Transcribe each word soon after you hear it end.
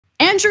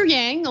Andrew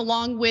Yang,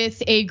 along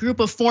with a group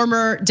of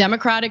former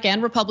Democratic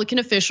and Republican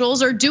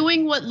officials, are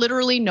doing what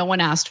literally no one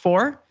asked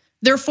for.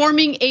 They're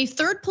forming a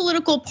third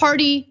political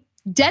party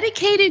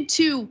dedicated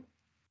to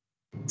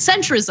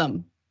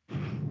centrism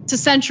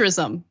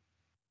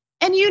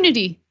and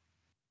unity.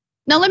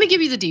 Now, let me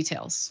give you the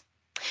details.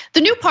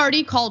 The new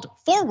party, called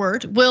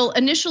Forward, will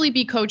initially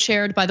be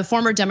co-chaired by the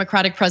former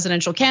Democratic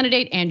presidential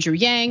candidate Andrew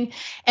Yang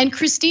and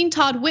Christine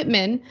Todd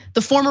Whitman,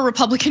 the former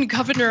Republican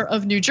governor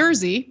of New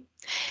Jersey.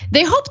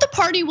 They hope the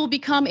party will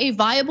become a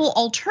viable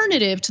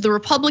alternative to the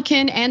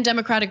Republican and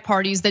Democratic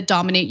parties that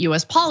dominate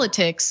US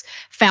politics,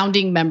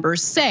 founding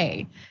members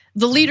say.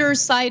 The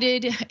leaders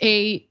cited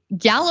a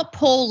Gallup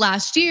poll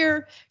last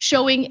year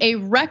showing a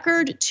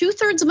record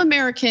 2/3 of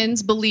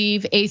Americans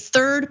believe a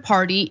third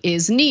party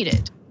is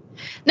needed.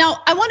 Now,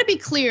 I want to be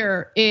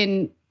clear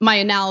in my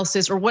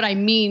analysis, or what I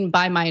mean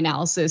by my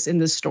analysis in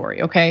this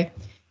story, okay?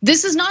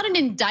 This is not an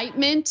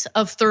indictment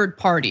of third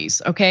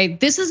parties, okay?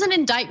 This is an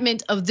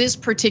indictment of this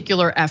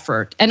particular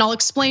effort, and I'll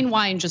explain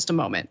why in just a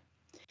moment.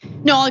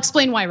 No, I'll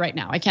explain why right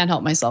now, I can't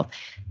help myself.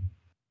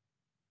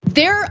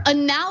 Their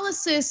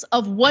analysis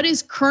of what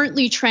is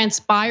currently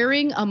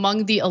transpiring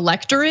among the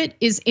electorate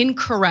is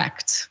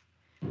incorrect.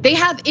 They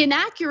have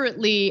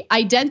inaccurately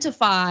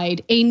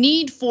identified a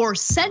need for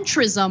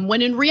centrism,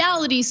 when in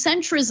reality,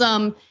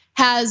 centrism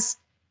has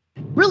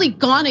really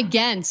gone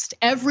against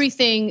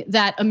everything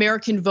that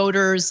American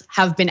voters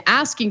have been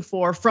asking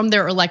for from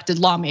their elected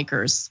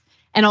lawmakers.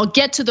 And I'll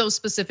get to those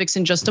specifics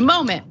in just a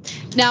moment.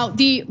 Now,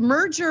 the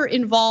merger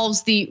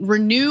involves the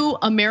Renew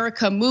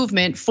America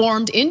movement,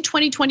 formed in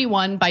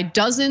 2021 by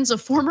dozens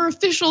of former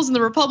officials in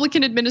the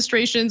Republican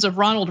administrations of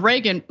Ronald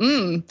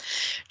Reagan,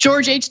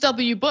 George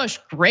H.W. Bush,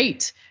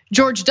 great,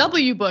 George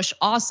W. Bush,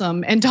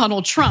 awesome, and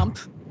Donald Trump.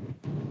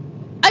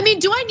 I mean,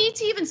 do I need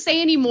to even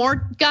say any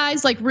more,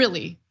 guys? Like,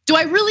 really? Do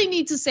I really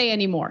need to say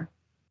any more?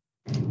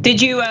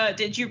 Did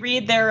you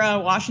read their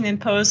Washington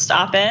Post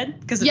op-ed?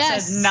 Because it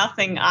said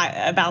nothing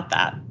about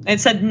that. It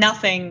said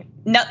nothing.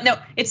 No,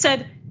 it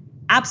said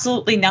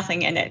absolutely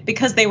nothing in it,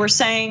 because they were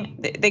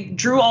saying they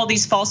drew all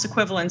these false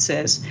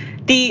equivalences.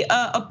 The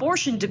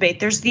abortion debate,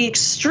 there's the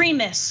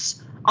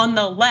extremists on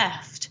the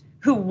left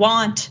who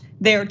want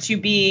there to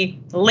be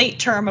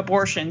late-term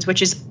abortions,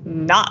 which is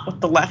not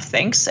what the left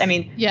thinks. I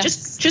mean,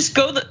 just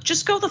go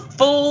the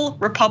full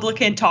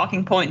Republican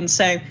talking point and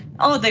say,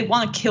 oh, they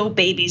want to kill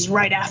babies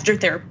right after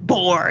they're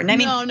born. I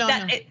mean,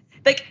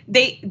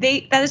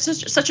 that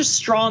is such a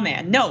straw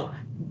man. No,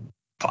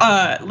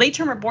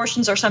 late-term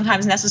abortions are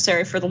sometimes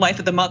necessary for the life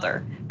of the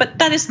mother, but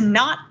that is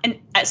not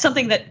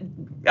something that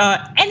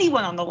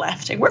anyone on the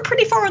left, and we're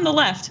pretty far on the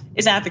left,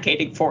 is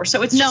advocating for.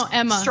 So it's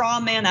just straw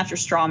man after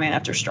straw man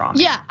after straw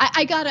man. Yeah,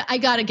 I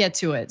gotta get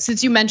to it.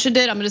 Since you mentioned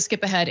it, I'm gonna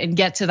skip ahead and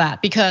get to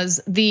that, because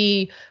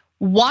the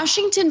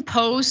Washington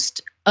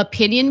Post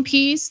opinion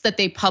piece that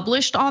they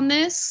published on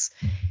this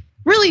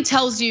really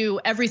tells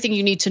you everything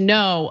you need to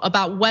know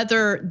about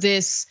whether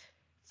this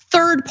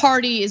third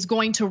party is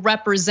going to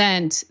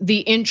represent the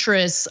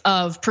interests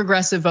of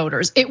progressive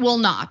voters. It will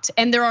not,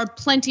 and there are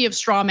plenty of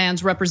straw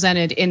mans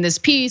represented in this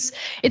piece.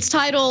 It's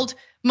titled,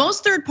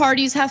 "Most third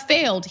parties have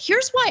failed.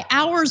 Here's why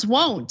ours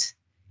won't."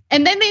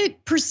 And then they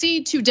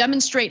proceed to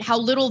demonstrate how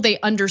little they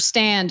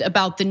understand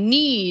about the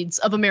needs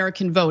of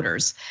American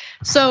voters.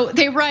 So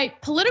they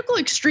write, political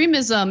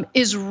extremism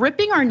is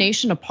ripping our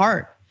nation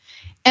apart,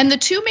 and the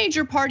two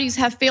major parties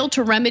have failed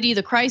to remedy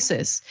the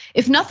crisis.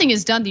 If nothing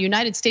is done, the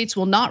United States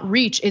will not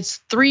reach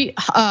its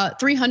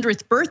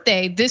 300th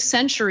birthday this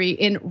century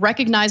in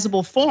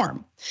recognizable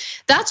form.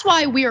 That's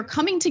why we are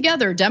coming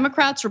together,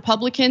 Democrats,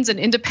 Republicans, and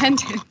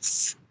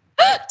independents,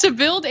 to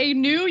build a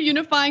new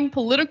unifying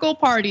political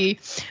party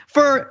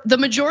for the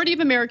majority of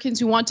Americans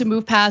who want to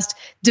move past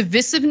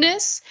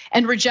divisiveness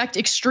and reject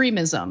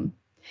extremism.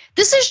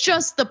 This is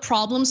just the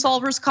Problem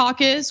Solvers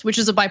Caucus, which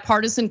is a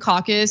bipartisan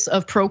caucus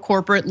of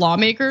pro-corporate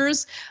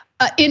lawmakers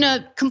in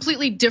a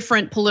completely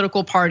different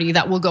political party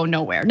that will go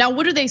nowhere. Now,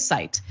 what do they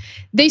cite?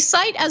 They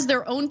cite as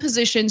their own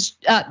positions,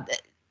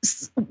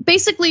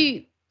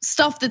 basically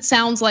stuff that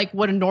sounds like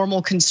what a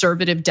normal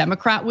conservative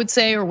Democrat would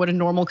say or what a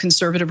normal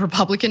conservative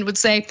Republican would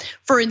say.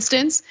 For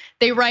instance,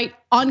 they write,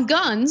 on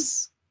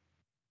guns,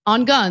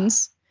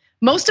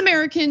 most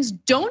Americans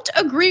don't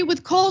agree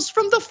with calls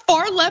from the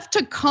far left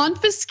to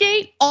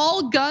confiscate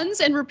all guns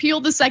and repeal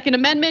the Second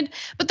Amendment,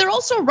 but they're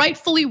also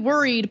rightfully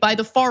worried by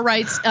the far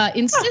right's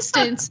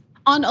insistence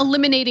on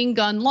eliminating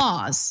gun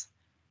laws.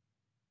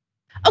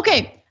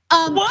 Okay.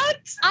 What?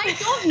 I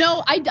don't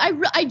know.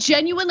 I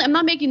genuinely, I'm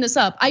not making this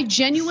up. I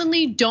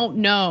genuinely don't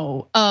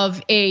know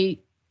of a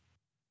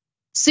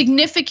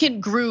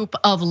significant group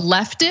of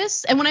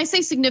leftists. And when I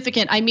say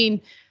significant, I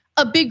mean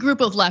a big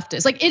group of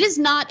leftists. Like, it is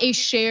not a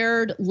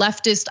shared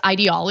leftist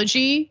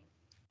ideology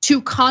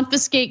to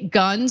confiscate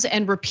guns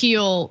and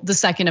repeal the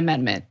Second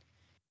Amendment.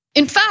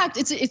 In fact,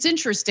 it's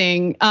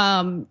interesting.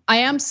 I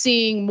am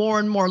seeing more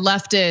and more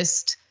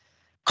leftists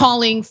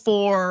calling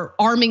for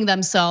arming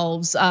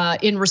themselves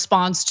in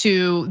response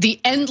to the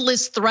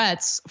endless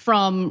threats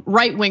from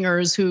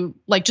right-wingers who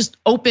like just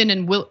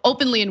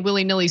openly and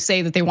willy-nilly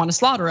say that they want to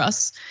slaughter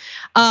us.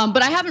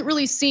 But I haven't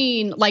really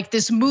seen like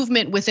this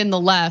movement within the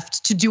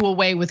left to do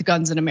away with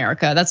guns in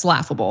America. That's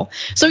laughable.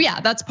 So yeah,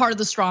 that's part of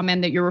the straw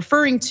man that you're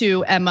referring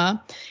to,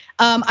 Emma.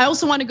 I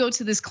also want to go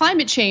to this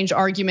climate change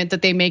argument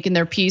that they make in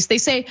their piece. They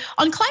say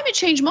on climate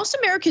change, most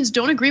Americans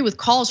don't agree with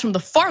calls from the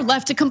far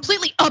left to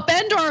completely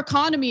upend our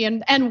economy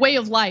and way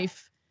of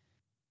life.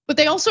 But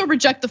they also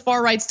reject the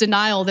far right's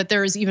denial that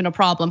there is even a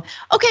problem.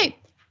 Okay,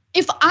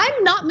 if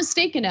I'm not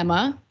mistaken,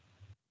 Emma,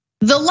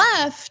 the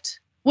left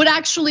would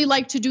actually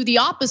like to do the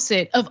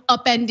opposite of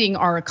upending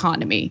our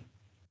economy.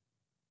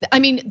 I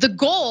mean, the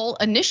goal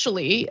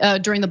initially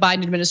during the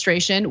Biden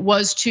administration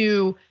was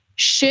to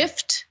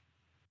shift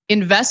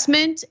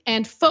investment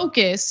and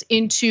focus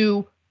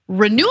into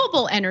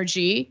renewable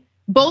energy,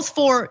 both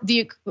for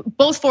the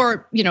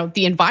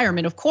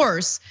environment, of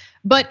course,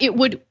 but it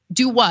would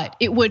do what?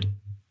 It would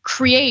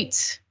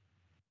create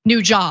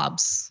new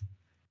jobs.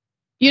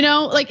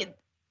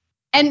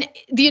 And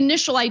the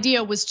initial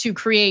idea was to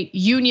create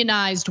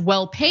unionized,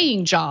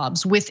 well-paying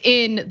jobs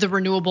within the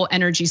renewable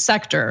energy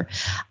sector.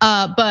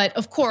 But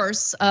of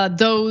course,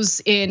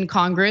 those in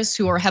Congress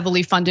who are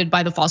heavily funded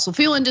by the fossil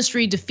fuel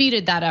industry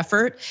defeated that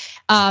effort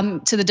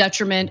to the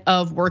detriment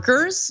of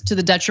workers, to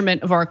the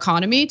detriment of our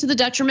economy, to the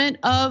detriment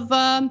of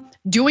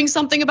doing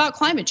something about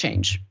climate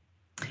change.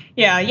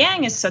 Yeah,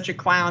 Yang is such a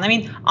clown. I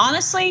mean,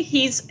 honestly,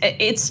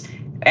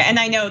 and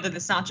I know that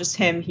it's not just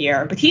him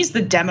here, but he's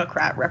the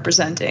Democrat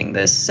representing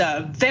this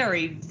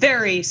very,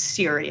 very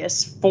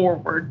serious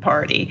forward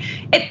party.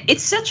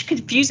 It's such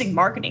confusing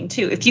marketing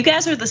too. If you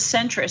guys are the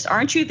centrists,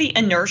 aren't you the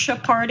inertia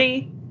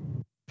party?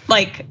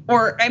 Aren't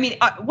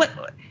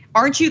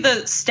you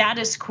the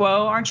status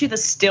quo? Aren't you the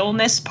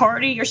stillness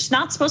party? You're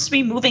not supposed to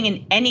be moving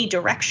in any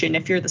direction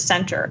if you're the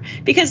center,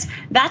 because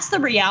that's the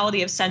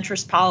reality of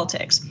centrist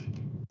politics.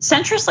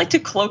 Centrists like to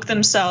cloak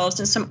themselves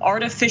in some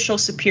artificial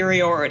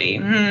superiority.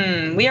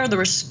 We are the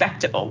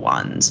respectable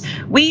ones.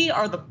 We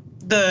are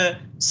the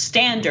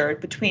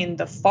standard between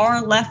the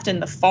far left and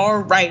the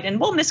far right, and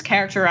we'll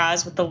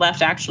mischaracterize what the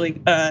left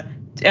actually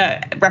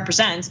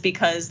represents,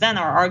 because then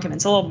our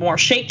argument's a little more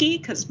shaky,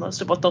 because most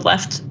of what the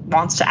left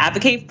wants to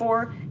advocate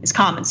for is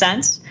common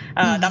sense.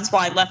 That's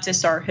why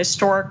leftists are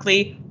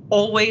historically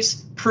always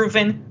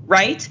proven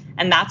right,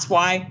 and that's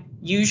why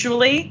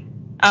usually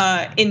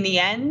in the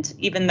end,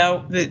 even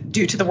though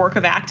due to the work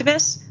of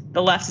activists,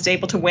 the left is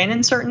able to win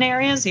in certain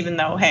areas, even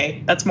though,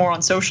 hey, that's more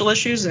on social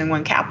issues, and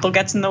when capital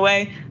gets in the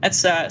way,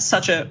 that's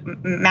such a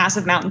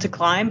massive mountain to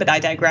climb, but I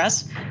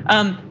digress.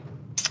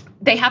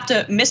 They have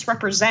to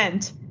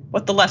misrepresent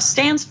what the left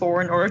stands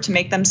for in order to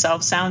make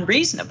themselves sound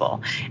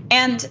reasonable.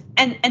 And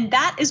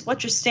that is what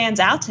just stands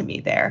out to me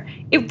there.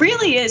 It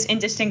really is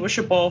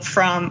indistinguishable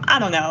from, I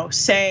don't know,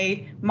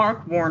 say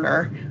Mark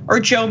Warner or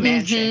Joe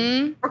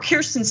Manchin or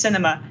Kyrsten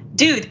Sinema.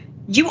 Dude,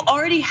 you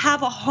already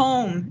have a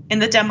home in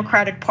the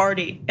Democratic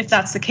Party if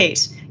that's the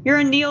case. You're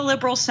a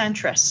neoliberal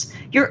centrist.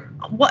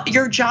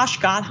 You're Josh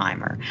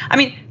Gottheimer. I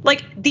mean,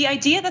 like the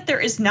idea that there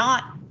is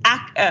not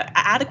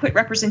adequate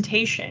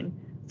representation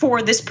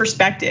for this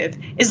perspective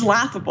is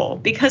laughable,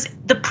 because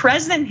the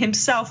president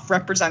himself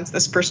represents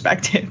this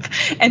perspective.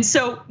 And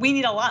so we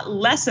need a lot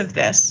less of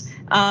this,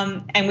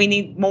 and we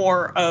need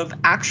more of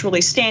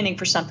actually standing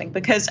for something,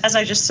 because as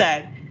I just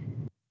said,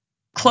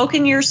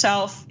 cloaking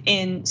yourself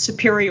in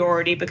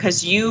superiority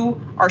because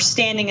you are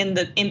standing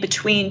in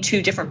between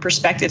two different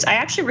perspectives, I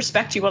actually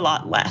respect you a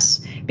lot less,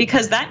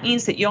 because that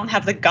means that you don't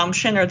have the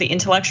gumption or the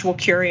intellectual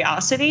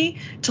curiosity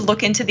to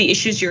look into the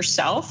issues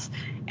yourself,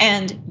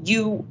 and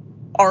you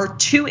are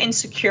too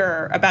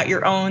insecure about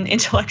your own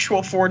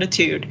intellectual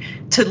fortitude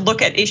to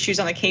look at issues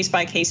on a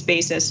case-by-case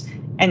basis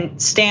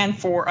and stand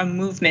for a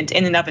movement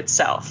in and of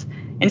itself.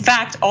 In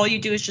fact, all you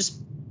do is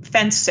just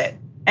fence it.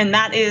 And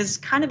that is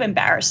kind of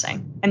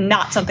embarrassing and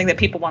not something that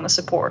people want to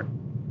support.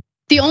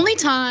 The only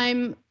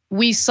time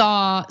we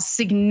saw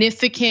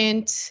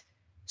significant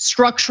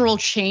structural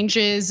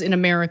changes in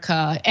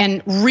America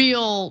and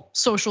real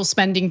social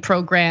spending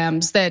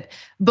programs that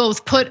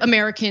both put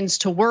Americans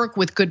to work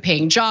with good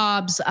paying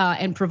jobs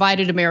and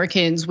provided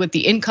Americans with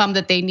the income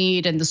that they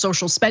need and the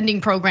social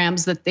spending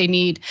programs that they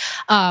need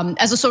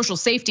as a social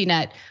safety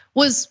net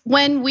was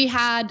when we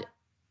had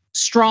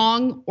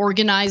strong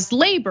organized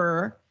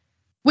labor,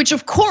 which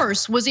of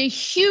course was a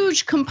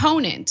huge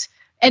component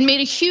and made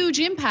a huge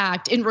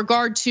impact in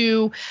regard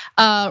to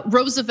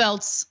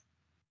Roosevelt's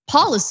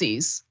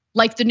policies,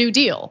 like the New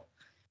Deal.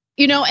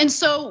 And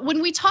so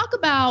when we talk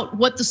about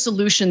what the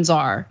solutions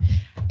are,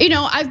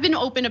 I've been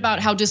open about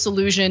how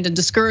disillusioned and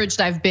discouraged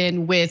I've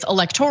been with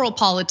electoral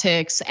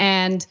politics,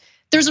 and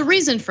there's a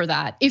reason for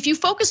that. If you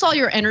focus all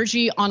your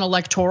energy on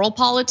electoral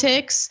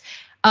politics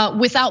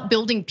without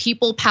building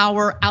people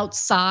power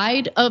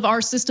outside of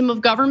our system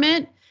of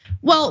government,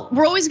 Well,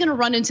 we're always gonna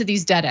run into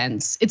these dead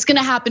ends. It's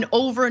gonna happen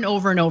over and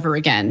over and over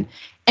again.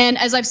 And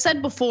as I've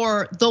said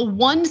before, the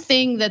one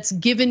thing that's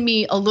given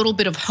me a little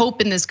bit of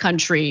hope in this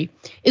country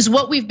is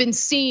what we've been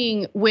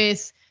seeing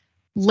with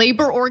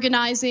labor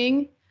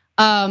organizing.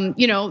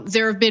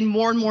 There have been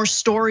more and more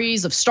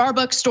stories of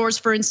Starbucks stores,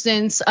 for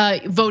instance,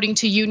 voting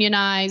to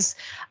unionize.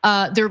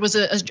 There was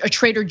a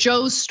Trader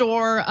Joe's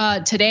store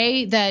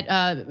today that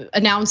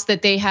announced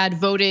that they had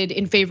voted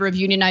in favor of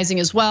unionizing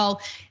as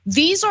well.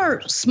 These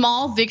are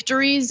small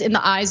victories in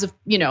the eyes of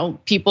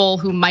people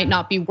who might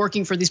not be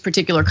working for these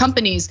particular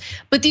companies,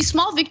 but these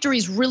small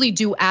victories really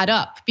do add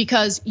up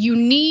because you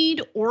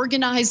need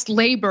organized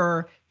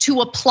labor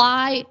to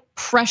apply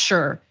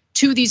pressure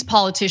to these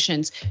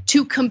politicians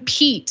to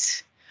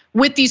compete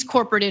with these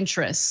corporate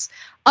interests.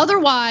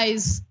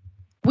 Otherwise,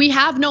 we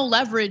have no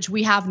leverage,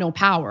 we have no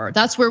power.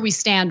 That's where we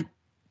stand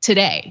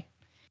today.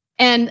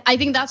 And I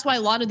think that's why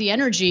a lot of the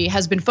energy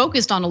has been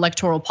focused on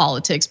electoral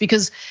politics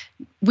because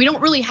we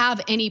don't really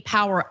have any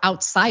power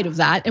outside of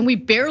that. And we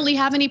barely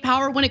have any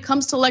power when it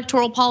comes to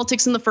electoral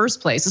politics in the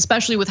first place,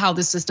 especially with how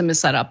this system is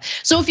set up.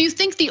 So if you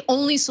think the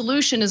only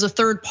solution is a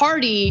third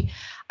party,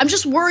 I'm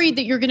just worried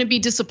that you're gonna be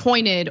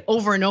disappointed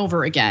over and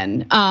over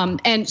again.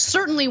 And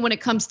certainly when it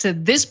comes to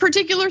this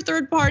particular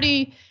third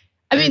party,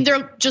 I mean,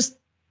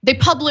 they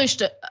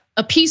published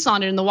a piece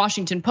on it in the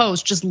Washington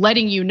Post, just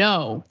letting you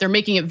know, they're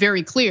making it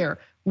very clear,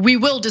 we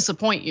will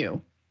disappoint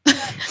you.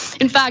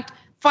 In fact,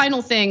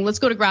 final thing, let's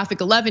go to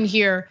graphic 11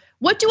 here.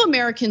 What do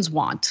Americans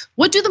want?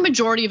 What do the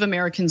majority of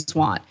Americans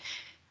want?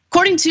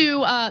 According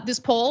to this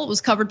poll, it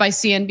was covered by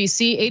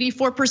CNBC,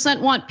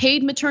 84% want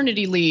paid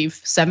maternity leave,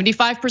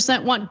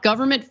 75% want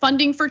government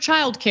funding for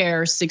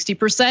childcare,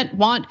 60%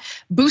 want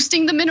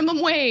boosting the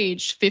minimum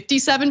wage,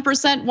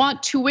 57%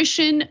 want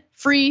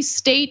tuition-free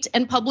state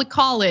and public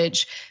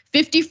college,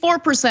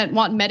 54%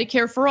 want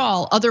Medicare for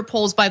all. Other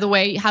polls, by the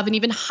way, have an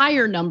even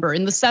higher number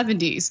in the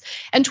 70s.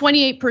 And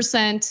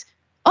 28%,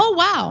 oh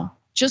wow,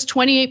 just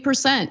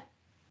 28%.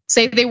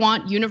 Say they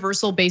want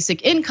universal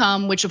basic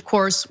income, which of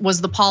course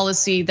was the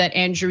policy that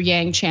Andrew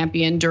Yang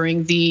championed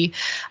during the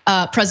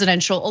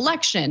presidential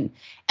election.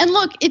 And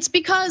look, it's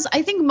because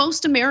I think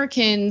most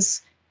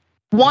Americans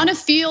want to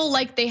feel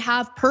like they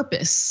have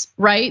purpose,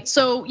 right?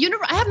 So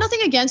I have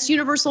nothing against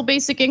universal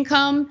basic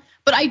income,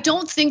 but I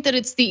don't think that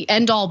it's the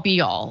end all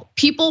be all.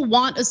 People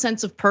want a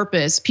sense of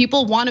purpose.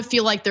 People want to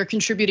feel like they're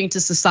contributing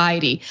to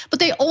society, but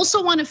they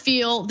also want to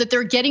feel that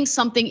they're getting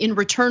something in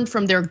return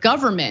from their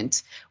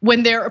government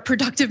when they're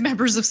productive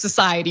members of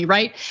society,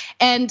 right?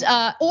 And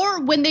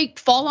or when they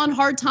fall on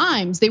hard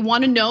times, they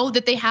want to know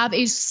that they have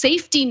a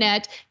safety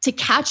net to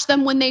catch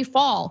them when they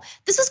fall.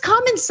 This is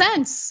common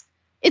sense.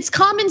 It's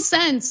common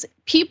sense.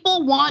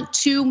 People want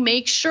to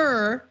make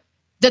sure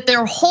that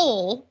they're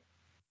whole,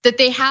 that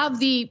they have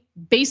the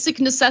basic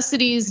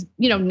necessities,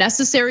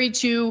 necessary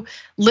to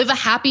live a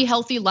happy,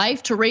 healthy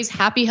life, to raise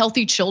happy,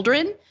 healthy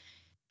children.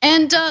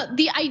 And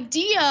the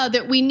idea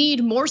that we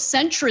need more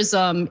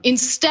centrism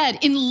instead,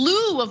 in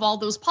lieu of all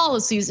those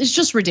policies, is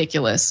just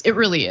ridiculous. It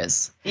really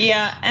is.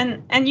 Yeah,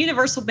 and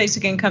universal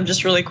basic income,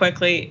 just really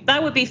quickly,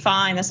 that would be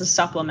fine as a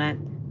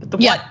supplement. But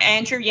what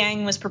Andrew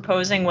Yang was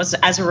proposing was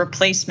as a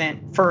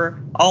replacement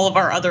for all of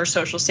our other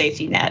social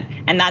safety net.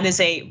 And that is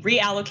a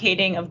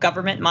reallocating of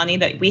government money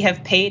that we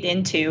have paid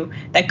into,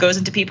 that goes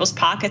into people's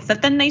pockets,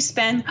 that then they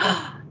spend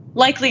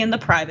likely in the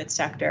private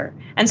sector.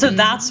 And so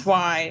that's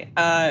why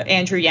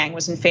Andrew Yang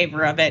was in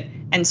favor of it.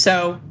 And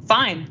so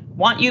fine,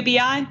 want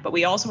UBI, but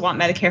we also want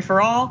Medicare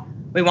for all.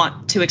 We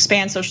want to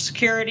expand Social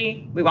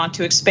Security. We want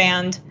to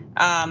expand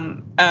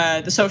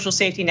the social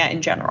safety net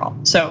in general.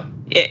 So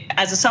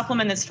as a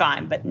supplement, it's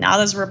fine, but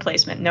not as a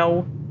replacement,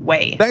 no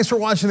way. Thanks for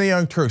watching The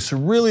Young Turks,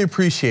 really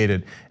appreciate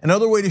it.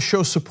 Another way to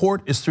show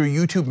support is through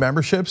YouTube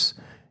memberships.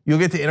 You'll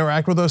get to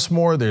interact with us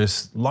more.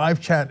 There's live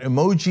chat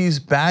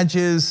emojis,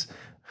 badges.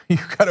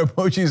 You've got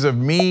emojis of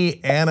me,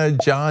 Anna,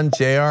 John,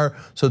 JR.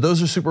 So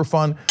those are super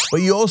fun.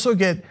 But you also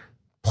get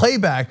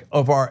playback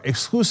of our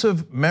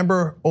exclusive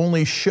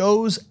member-only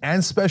shows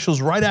and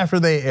specials right after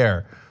they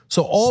air.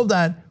 So all of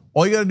that,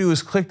 all you gotta do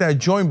is click that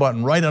join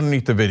button right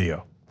underneath the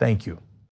video. Thank you.